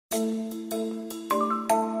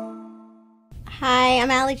Hi, I'm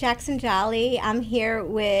Ali Jackson Jolly. I'm here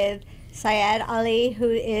with Syed Ali, who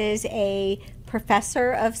is a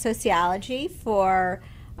professor of sociology for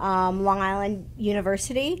Long Island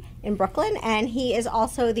University in Brooklyn, and he is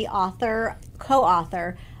also the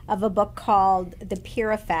co-author of a book called The Peer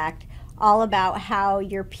Effect, all about how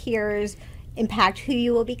your peers impact who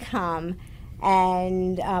you will become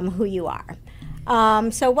and who you are.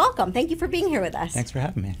 So welcome. Thank you for being here with us. Thanks for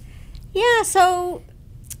having me. Yeah, so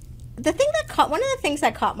one of the things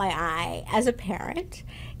that caught my eye as a parent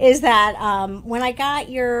is that when I got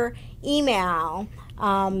your email,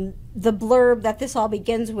 the blurb that this all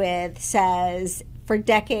begins with says, for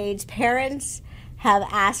decades, parents have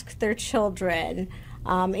asked their children,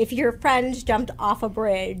 if your friends jumped off a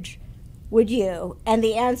bridge, would you? And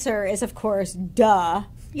the answer is, of course, duh,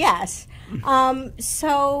 yes.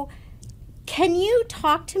 So can you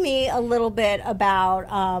talk to me a little bit about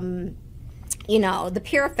the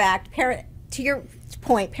peer effect? To your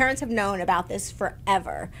point, parents have known about this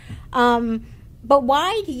forever. But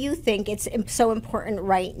why do you think it's so important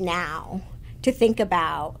right now to think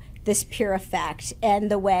about this peer effect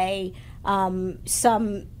and the way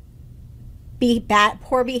some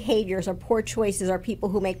poor behaviors or poor choices or people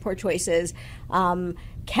who make poor choices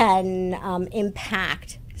can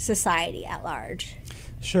impact society at large?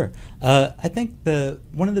 Sure. I think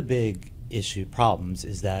one of the big problems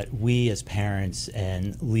is that we as parents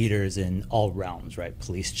and leaders in all realms, right,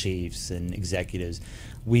 police chiefs and executives,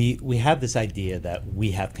 we have this idea that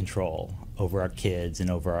we have control over our kids and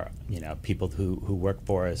over our, people who work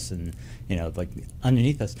for us and, like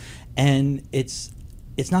underneath us. And it's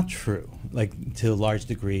not true. Like, to a large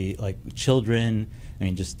degree, like children,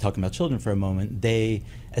 just talking about children for a moment,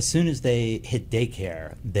 as soon as they hit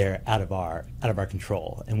daycare, they're out of our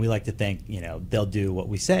control. And we like to think, they'll do what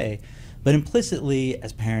we say. But implicitly,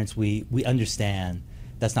 as parents, we understand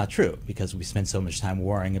that's not true, because we spend so much time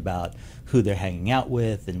worrying about who they're hanging out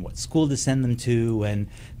with and what school to send them to. And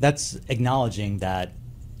that's acknowledging that,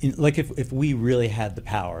 like, if we really had the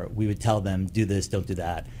power, we would tell them, do this, don't do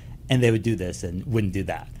that. And they would do this and wouldn't do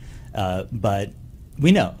that. But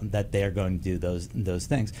we know that they are going to do those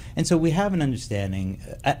things. And so we have an understanding,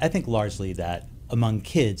 I think largely that among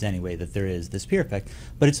kids anyway, that there is this peer effect,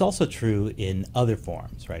 but it's also true in other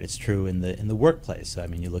forms, right? It's true in the workplace. So,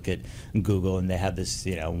 you look at Google and they have this,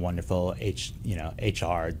 wonderful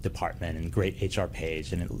HR department and great HR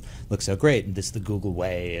page, and it looks so great, and this is the Google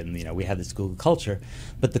way, and we have this Google culture,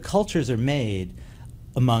 but the cultures are made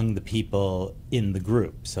among the people in the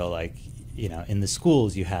group. So, like, in the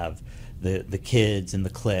schools you have the kids and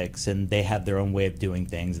the cliques, and they have their own way of doing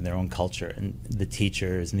things and their own culture, and the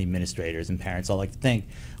teachers and the administrators and parents all like to think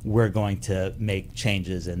we're going to make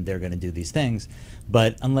changes and they're going to do these things.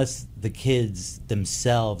 But unless the kids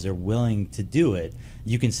themselves are willing to do it,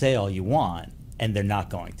 you can say all you want and they're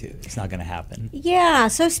not going to. It's not going to happen. Yeah,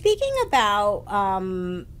 so speaking about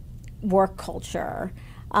work culture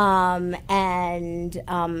and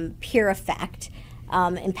peer effect,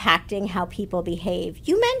 impacting how people behave.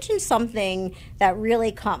 You mentioned something that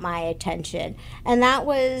really caught my attention, and that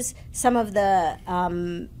was some of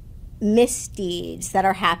the misdeeds that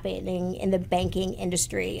are happening in the banking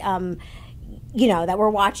industry, that we're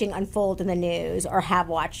watching unfold in the news or have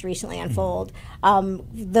watched recently unfold.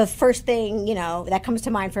 The first thing, that comes to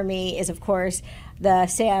mind for me is, of course, the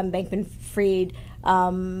Sam Bankman-Fried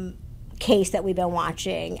case that we've been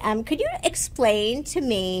watching. Could you explain to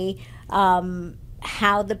me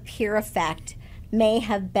how the peer effect may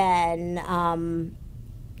have been,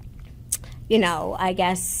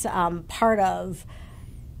 part of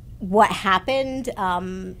what happened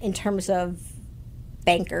in terms of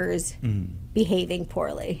bankers behaving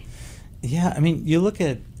poorly? Yeah, you look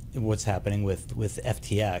at what's happening with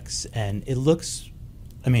FTX, and it looks,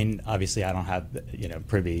 obviously I don't have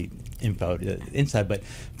privy info inside, but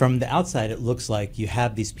from the outside it looks like you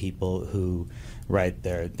have these people who, right,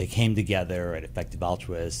 they came together at Effective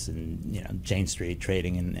Altruists and Jane Street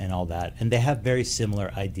trading and all that, and they have very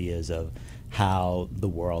similar ideas of how the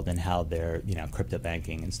world and how their crypto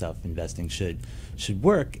banking and stuff, investing should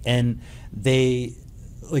work, and they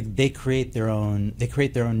create their own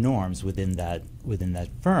norms within that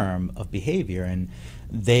firm of behavior. And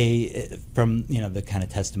they, from the kind of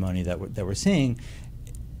testimony that we're seeing,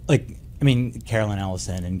 Carolyn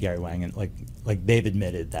Ellison and Gary Wang, and like they've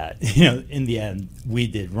admitted that in the end we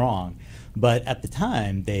did wrong, but at the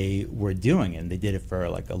time they were doing it, and they did it for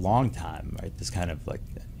like a long time, right? This kind of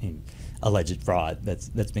alleged fraud that's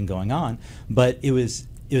been going on, but it was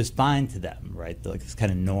fine to them, right? Like this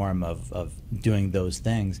kind of norm of doing those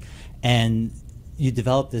things, and you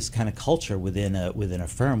develop this kind of culture within a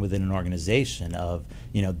firm, within an organization of,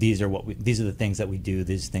 these are the things that we do,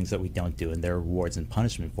 these are things that we don't do, and there are rewards and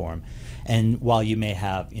punishment for them. And while you may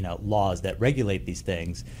have laws that regulate these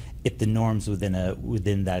things, if the norms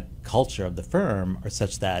within that culture of the firm are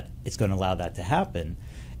such that it's going to allow that to happen,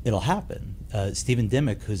 it'll happen. Stephen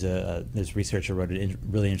Dimick, who's this researcher, wrote a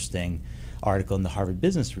really interesting article in the Harvard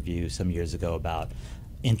Business Review some years ago about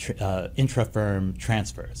intra-firm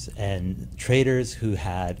transfers, and traders who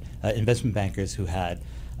had investment bankers who had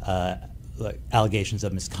allegations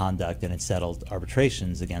of misconduct and had settled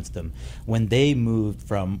arbitrations against them. When they moved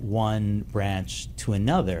from one branch to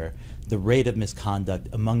another, the rate of misconduct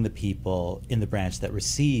among the people in the branch that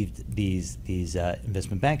received these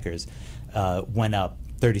investment bankers went up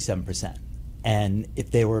 37%. And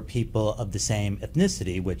if they were people of the same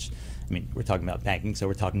ethnicity, which, I mean, we're talking about banking, so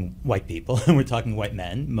we're talking white people, and we're talking white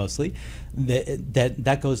men mostly,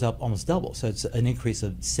 that goes up almost double. So it's an increase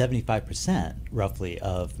of 75% roughly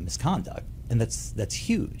of misconduct, and that's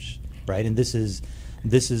huge, right? And this is,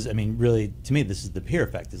 I mean, really, to me, this is the peer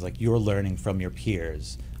effect. It's like you're learning from your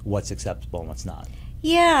peers what's acceptable and what's not.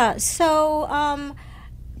 Yeah. So.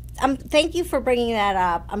 Thank you for bringing that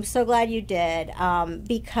up. I'm so glad you did,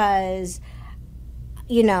 because,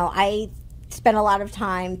 I spent a lot of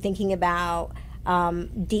time thinking about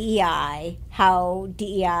DEI, how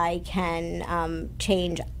DEI can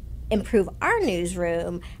improve our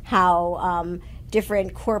newsroom, how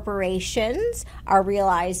different corporations are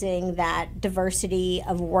realizing that diversity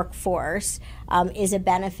of workforce is a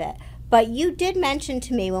benefit. But you did mention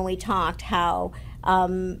to me when we talked how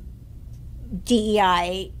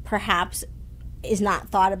DEI perhaps is not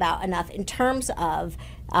thought about enough in terms of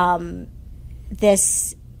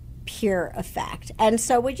this peer effect. And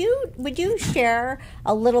so would you share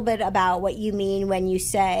a little bit about what you mean when you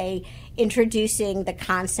say introducing the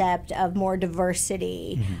concept of more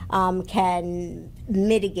diversity can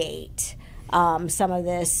mitigate some of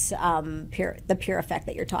this the peer effect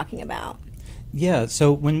that you're talking about? Yeah,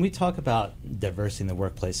 so when we talk about diversity in the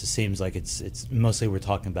workplace, it seems like it's mostly we're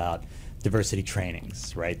talking about diversity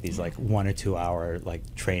trainings, right? These like 1 or 2 hour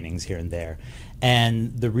like trainings here and there.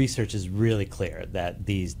 And the research is really clear that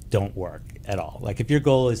these don't work at all. Like if your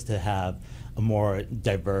goal is to have a more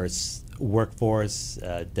diverse workforce,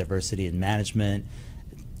 diversity in management,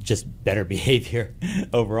 just better behavior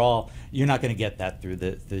overall, you're not going to get that through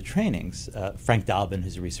the trainings. Frank Dobbin,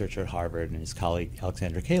 who's a researcher at Harvard, and his colleague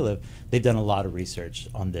Alexandra Kalev, they've done a lot of research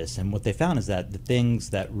on this. And what they found is that the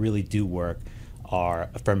things that really do work are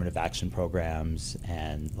affirmative action programs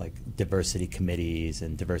and like diversity committees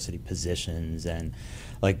and diversity positions, and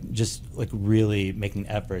like just like really making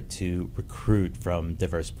an effort to recruit from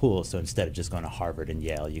diverse pools. So instead of just going to Harvard and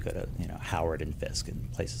Yale, you go to Howard and Fisk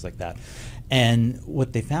and places like that. And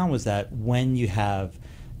what they found was that when you have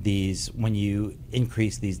when you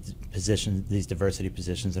increase these positions, these diversity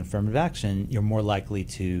positions in affirmative action, you're more likely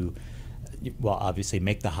to, well, obviously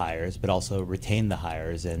make the hires, but also retain the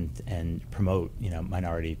hires and promote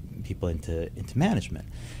minority people into management.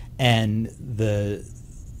 And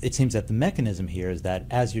it seems that the mechanism here is that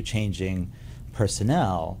as you're changing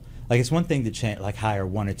personnel, like it's one thing to change, like hire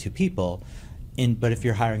 1 or 2 people, but if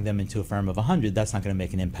you're hiring them into a firm of 100, that's not going to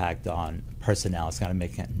make an impact on personnel. It's not going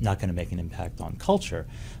to make an impact on culture.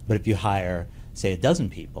 But if you hire, say, 12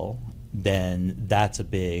 people, then that's a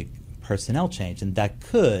big personnel change, and that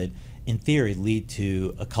could, in theory, lead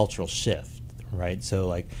to a cultural shift, right? So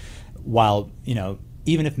like, while,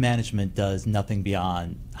 even if management does nothing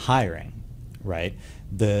beyond hiring, right,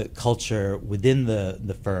 the culture within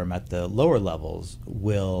the firm at the lower levels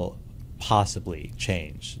will possibly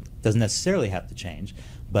change. Doesn't necessarily have to change,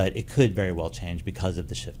 but it could very well change because of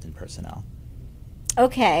the shift in personnel.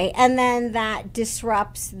 Okay, and then that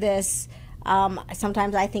disrupts this,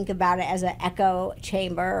 sometimes I think about it as an echo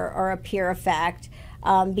chamber or a peer effect,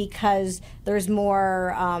 because there's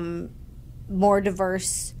more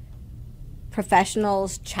diverse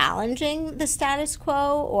professionals challenging the status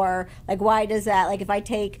quo, or like why does that, like if I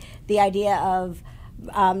take the idea of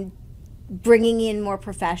bringing in more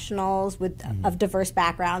professionals of diverse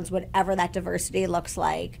backgrounds, whatever that diversity looks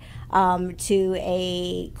like, to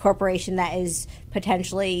a corporation that is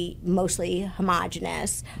potentially mostly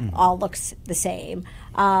homogenous, all looks the same.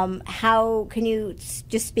 How can you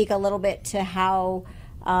just speak a little bit to how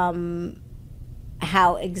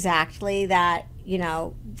exactly that,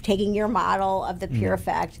 taking your model of the peer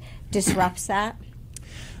effect disrupts that?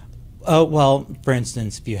 Well, for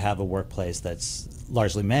instance, if you have a workplace that's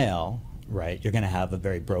largely male, right, you're going to have a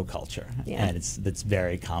very bro culture, and that's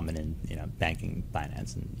very common in banking,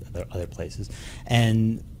 finance, and other places.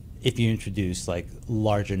 And if you introduce like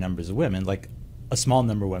larger numbers of women, like a small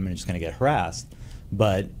number of women are just going to get harassed,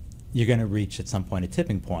 but you're going to reach at some point a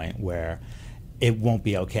tipping point where it won't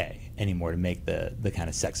be okay anymore to make the kind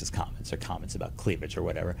of sexist comments or comments about cleavage or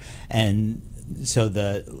whatever. And so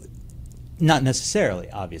not necessarily,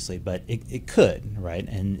 obviously, but it could, right?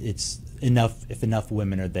 And it's enough, if enough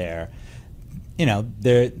women are there, you know,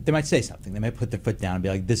 they might say something. They might put their foot down and be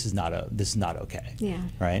like, this is not okay. Yeah.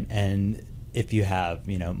 Right? And if you have,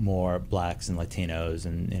 you know, more blacks and Latinos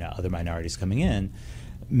and, you know, other minorities coming in,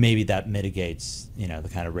 maybe that mitigates, you know, the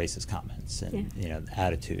kind of racist comments and, you know,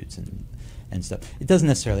 attitudes and stuff. It doesn't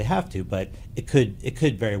necessarily have to, but it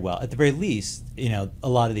could very well. At the very least, you know, a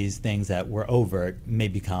lot of these things that were overt may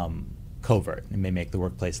become covert and may make the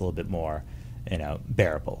workplace a little bit more, you know,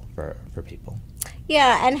 bearable for people.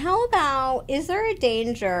 Yeah, and how about, is there a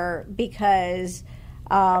danger, because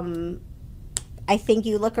I think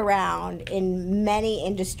you look around in many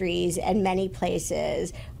industries and many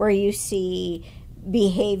places where you see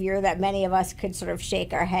behavior that many of us could sort of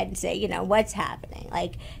shake our head and say, you know, what's happening?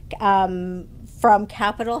 Like from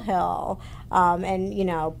Capitol Hill and, you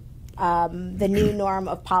know, the new norm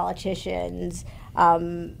of politicians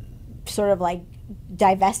sort of like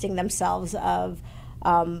divesting themselves of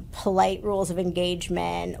polite rules of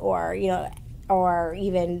engagement, or, you know, or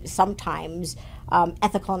even sometimes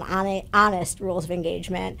ethical and honest rules of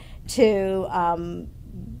engagement, to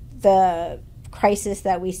the crisis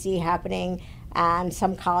that we see happening on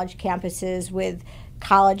some college campuses with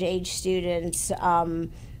college-age students,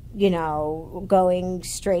 you know, going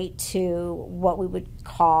straight to what we would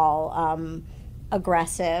call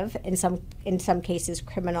aggressive, in some cases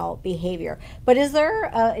criminal behavior. But is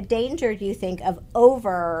there a danger, do you think, of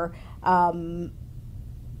over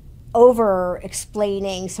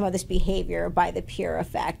explaining some of this behavior by the peer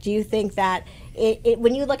effect? Do you think that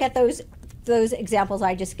when you look at those examples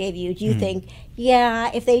I just gave you, do you think,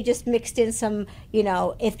 yeah, if they just mixed in some, you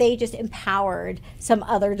know, if they just empowered some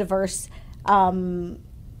other diverse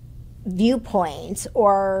viewpoints,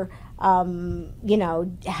 or you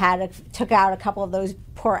know, took out a couple of those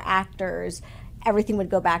poor actors, everything would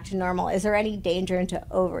go back to normal? Is there any danger into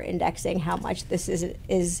over-indexing how much this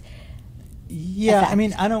is Yeah, I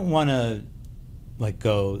mean, I don't want to like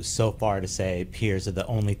go so far to say peers are the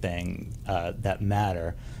only thing that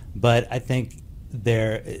matter, but I think it's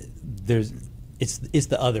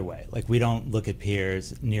the other way. Like, we don't look at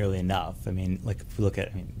peers nearly enough. I mean, like, if we look at,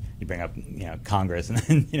 I mean, you bring up, you know, Congress and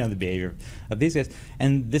then, you know, the behavior of these guys,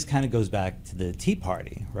 and this kind of goes back to the Tea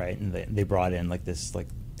Party, right? And they brought in like this, like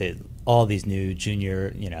all these new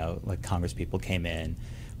junior, you know, like Congress people came in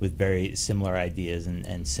with very similar ideas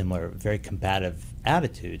and similar, very combative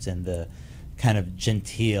attitudes, and the kind of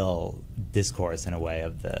genteel discourse in a way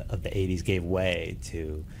of the 80s gave way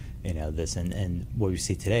to, you know, this, and what we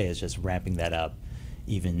see today is just ramping that up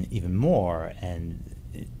even more. And,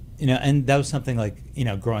 you know, and that was something like, you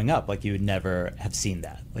know, growing up, like, you would never have seen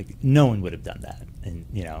that. Like, no one would have done that, and,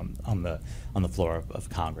 you know, on the floor of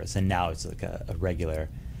Congress. And now it's like a regular,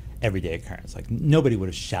 everyday occurrence. Like, nobody would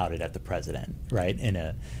have shouted at the president, right, in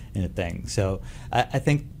a thing. So I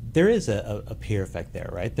think there is a peer effect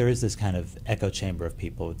there, right? There is this kind of echo chamber of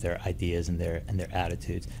people with their ideas and their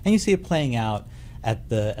attitudes, and you see it playing out at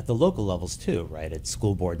the local levels too, right? At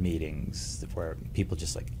school board meetings, where people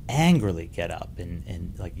just like angrily get up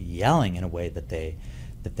and like yelling in a way that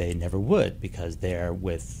they never would, because they're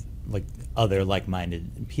with like other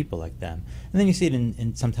like-minded people like them. And then you see it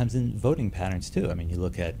in sometimes in voting patterns too. I mean, you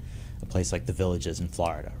look at a place like the Villages in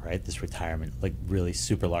Florida, right? This retirement, like really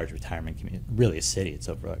super large retirement community, really a city. It's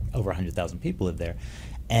over 100,000 people live there,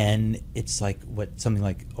 and it's like something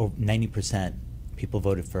like 90% people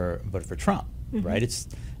voted for Trump. Mm-hmm. Right? It's,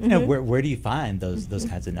 you know, where do you find those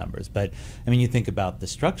kinds of numbers? But I mean, you think about the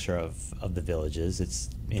structure of the Villages. It's,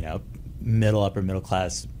 you know, upper middle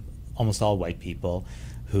class, almost all white people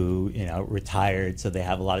who, you know, retired, so they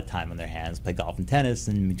have a lot of time on their hands, play golf and tennis,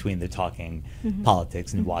 and in between they're talking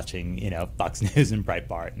politics and watching, you know, Fox News and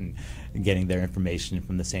Breitbart and getting their information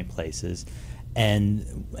from the same places.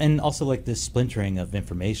 And also like this splintering of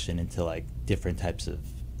information into like different types of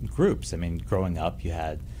groups. I mean, growing up, you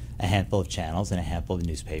had a handful of channels and a handful of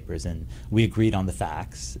newspapers, and we agreed on the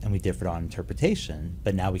facts and we differed on interpretation,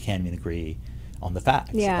 but now we can't even agree on the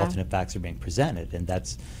facts. Yeah. Alternate facts are being presented, and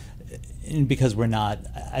that's because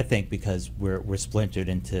we're splintered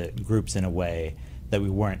into groups in a way that we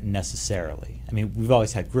weren't necessarily. I mean, we've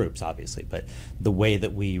always had groups, obviously, but the way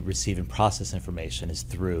that we receive and process information is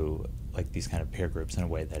through like these kind of peer groups in a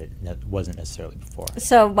way that it wasn't necessarily before.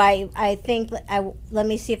 So I think, let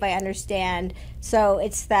me see if I understand. So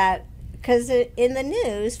it's that because in the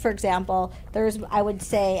news, for example, I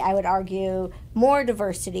would argue more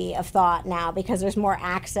diversity of thought now because there's more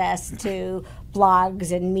access to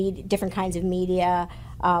blogs and different kinds of media.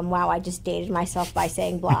 Wow, I just dated myself by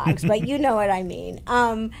saying blogs, but you know what I mean.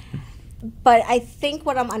 But I think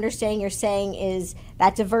what I'm understanding you're saying is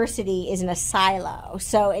that diversity is in a silo.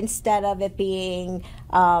 So instead of it being,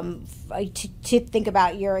 to think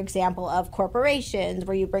about your example of corporations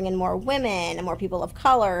where you bring in more women and more people of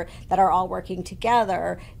color that are all working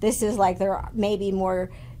together, this is like there may be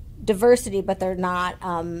more diversity, but they're not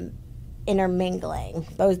intermingling.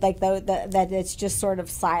 That it's just sort of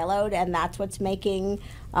siloed, and that's what's making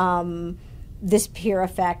this peer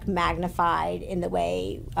effect magnified in the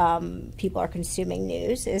way people are consuming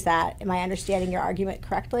news. Am I understanding your argument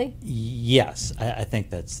correctly? Yes, I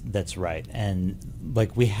think that's right. And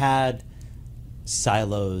like we had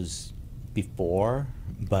silos before,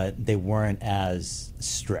 but they weren't as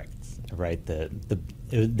strict, right?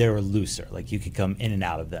 They were looser. Like you could come in and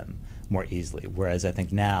out of them more easily. Whereas I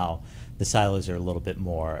think now the silos are a little bit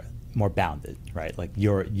more bounded, right? Like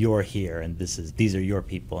you're here, and these are your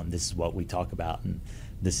people, and this is what we talk about, and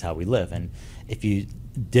this is how we live. And if you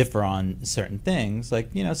differ on certain things, like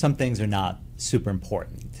some things are not super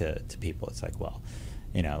important to people. It's like, well,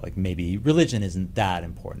 like maybe religion isn't that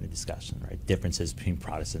important in discussion, right? Differences between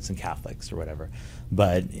Protestants and Catholics or whatever.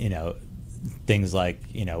 But things like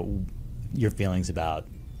your feelings about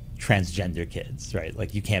transgender kids, right?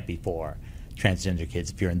 Like you can't be for transgender kids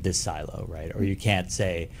if you're in this silo, right? Or you can't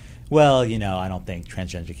say, well, I don't think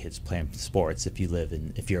transgender kids play sports if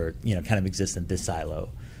you're kind of exist in this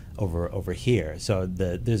silo over here. So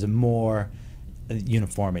there's a more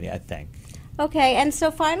uniformity, I think. Okay, and so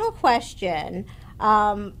final question.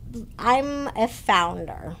 I'm a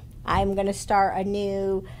founder. I'm going to start a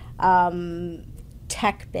new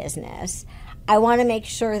tech business. I want to make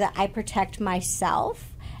sure that I protect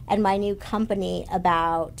myself and my new company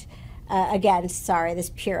about,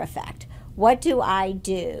 this peer effect. What do I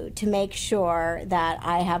do to make sure that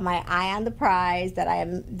I have my eye on the prize, that I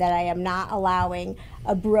am not allowing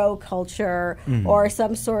a bro culture or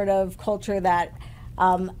some sort of culture that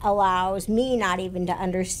allows me not even to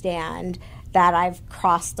understand that I've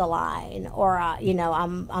crossed a line, or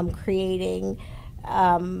I'm creating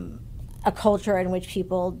a culture in which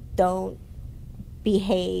people don't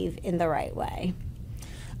behave in the right way?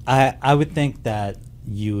 I would think that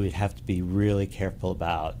you would have to be really careful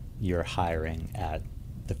about your hiring at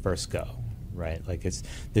the first go, right? Like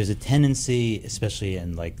there's a tendency, especially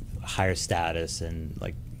in like higher status and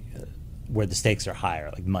like where the stakes are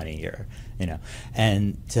higher, like money or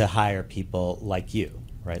and to hire people like you,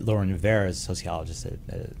 right? Lauren Rivera is a sociologist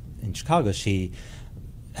in Chicago. She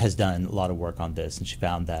has done a lot of work on this, and she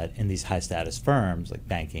found that in these high status firms like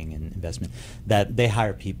banking and investment, that they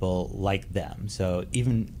hire people like them. So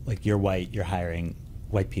even like you're white, you're hiring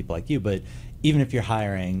white people like you, but even if you're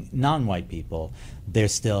hiring non-white people, they're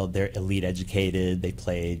elite educated. They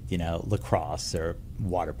played, lacrosse or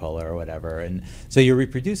water polo or whatever, and so you're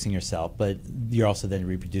reproducing yourself, but you're also then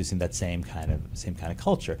reproducing that same kind of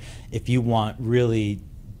culture. If you want really,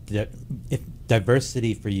 if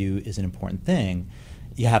diversity for you is an important thing,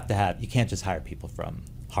 you can't just hire people from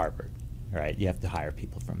Harvard, right? You have to hire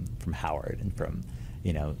people from Howard and from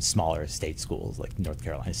smaller state schools like North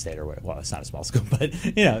Carolina State or well, it's not a small school, but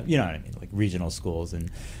you know what I mean, like regional schools, and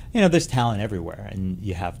there's talent everywhere, and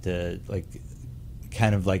you have to like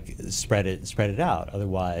kind of like spread it out.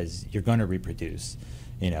 Otherwise, you're going to reproduce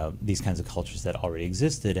these kinds of cultures that already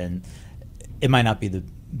existed, and it might not be the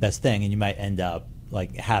best thing, and you might end up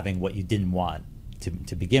like having what you didn't want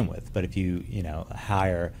to begin with. But if you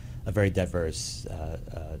hire a very diverse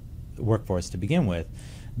workforce to begin with,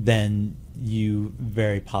 then you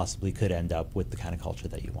very possibly could end up with the kind of culture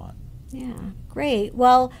that you want. Yeah, great.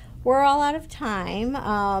 Well, we're all out of time,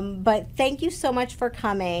 but thank you so much for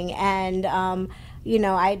coming. And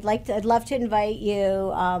I'd love to invite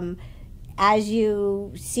you as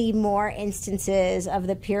you see more instances of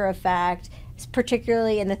the peer effect,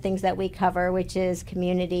 particularly in the things that we cover, which is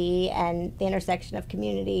community and the intersection of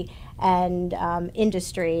community and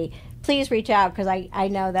industry. Please reach out, because I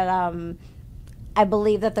know that I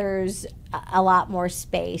believe that there's a lot more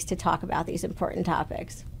space to talk about these important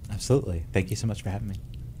topics. Absolutely. Thank you so much for having me.